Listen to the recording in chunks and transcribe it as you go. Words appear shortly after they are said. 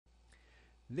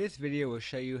This video will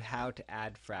show you how to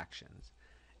add fractions.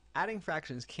 Adding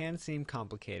fractions can seem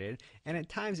complicated, and at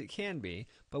times it can be,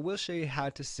 but we'll show you how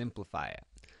to simplify it.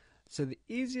 So the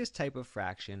easiest type of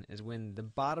fraction is when the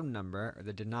bottom number, or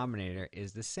the denominator,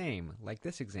 is the same, like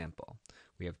this example.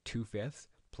 We have 2/5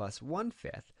 plus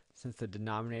 1/5. Since the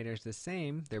denominator is the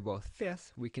same, they're both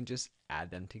fifths, we can just add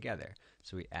them together.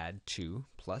 So we add 2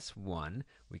 plus 1,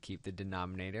 we keep the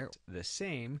denominator the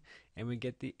same, and we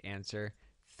get the answer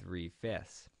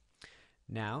 3/5.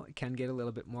 Now it can get a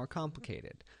little bit more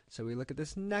complicated. So we look at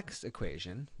this next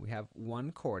equation. We have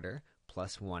 1/4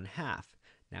 plus 1/2.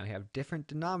 Now we have different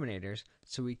denominators,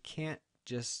 so we can't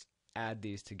just add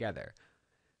these together.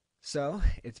 So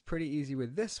it's pretty easy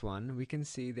with this one. We can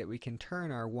see that we can turn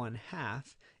our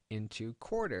 1/2 into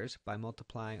quarters by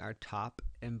multiplying our top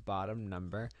and bottom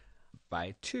number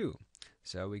by 2.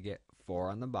 So we get 4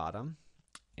 on the bottom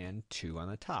and 2 on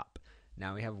the top.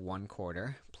 Now we have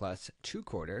 1/4 plus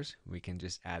 2/4. We can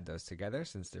just add those together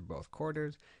since they're both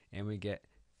quarters, and we get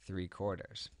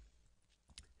 3/4.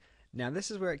 Now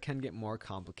this is where it can get more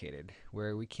complicated,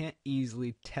 where we can't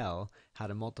easily tell how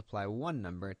to multiply one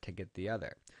number to get the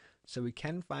other. So we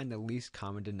can find the least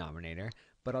common denominator,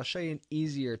 but I'll show you an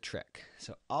easier trick.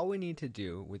 So all we need to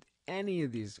do with any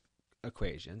of these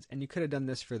equations, and you could have done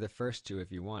this for the first two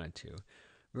if you wanted to,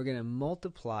 we're going to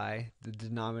multiply the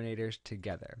denominators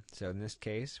together. So in this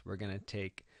case, we're going to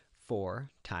take 4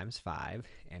 times 5,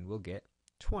 and we'll get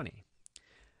 20.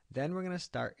 Then we're going to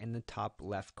start in the top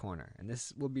left corner, and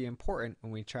this will be important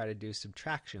when we try to do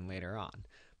subtraction later on.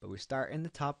 But we start in the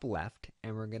top left,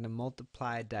 and we're going to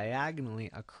multiply diagonally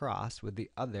across with the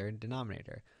other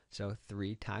denominator. So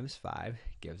 3 times 5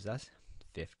 gives us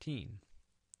 15.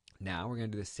 Now we're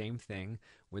going to do the same thing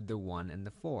with the 1 and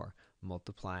the 4.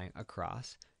 Multiplying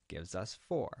across gives us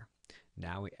 4.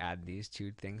 Now we add these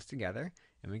two things together,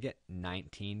 and we get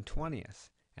 19/20.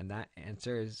 And that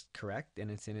answer is correct, and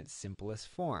it's in its simplest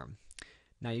form.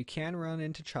 Now you can run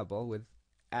into trouble with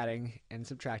adding and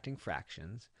subtracting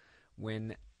fractions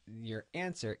when your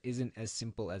answer isn't as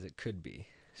simple as it could be.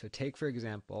 So take, for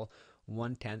example,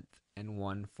 1/10 and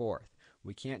 1/4.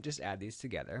 We can't just add these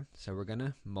together, so we're going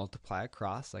to multiply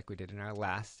across like we did in our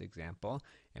last example,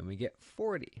 and we get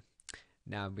 40.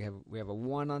 Now we have a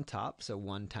 1 on top, so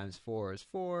 1 times 4 is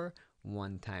 4,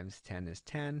 1 times 10 is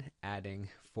 10. Adding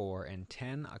 4 and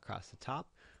 10 across the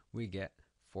top, we get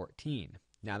 14.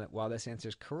 Now that while this answer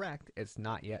is correct, it's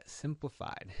not yet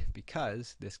simplified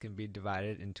because this can be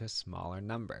divided into a smaller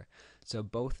number. So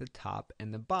both the top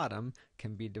and the bottom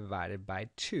can be divided by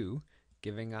 2,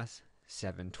 giving us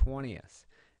 7/20.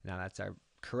 Now that's our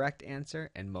correct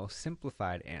answer and most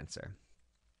simplified answer.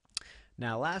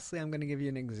 Now lastly, I'm going to give you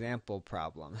an example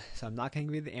problem. So I'm not going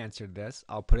to give you the answer to this.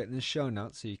 I'll put it in the show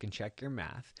notes so you can check your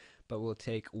math. But we'll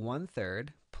take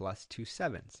 1/3 plus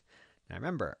 2/7. Now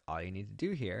remember, all you need to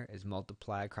do here is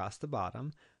multiply across the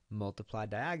bottom, multiply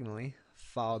diagonally,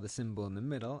 follow the symbol in the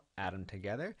middle, add them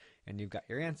together, and you've got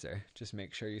your answer. Just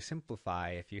make sure you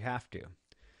simplify if you have to.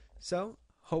 So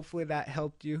hopefully that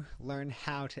helped you learn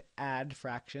how to add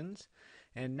fractions.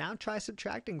 And now try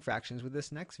subtracting fractions with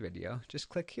this next video. Just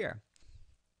click here.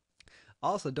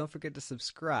 Also, don't forget to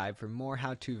subscribe for more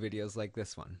how-to videos like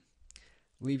this one.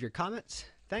 Leave your comments.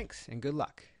 Thanks, and good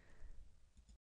luck.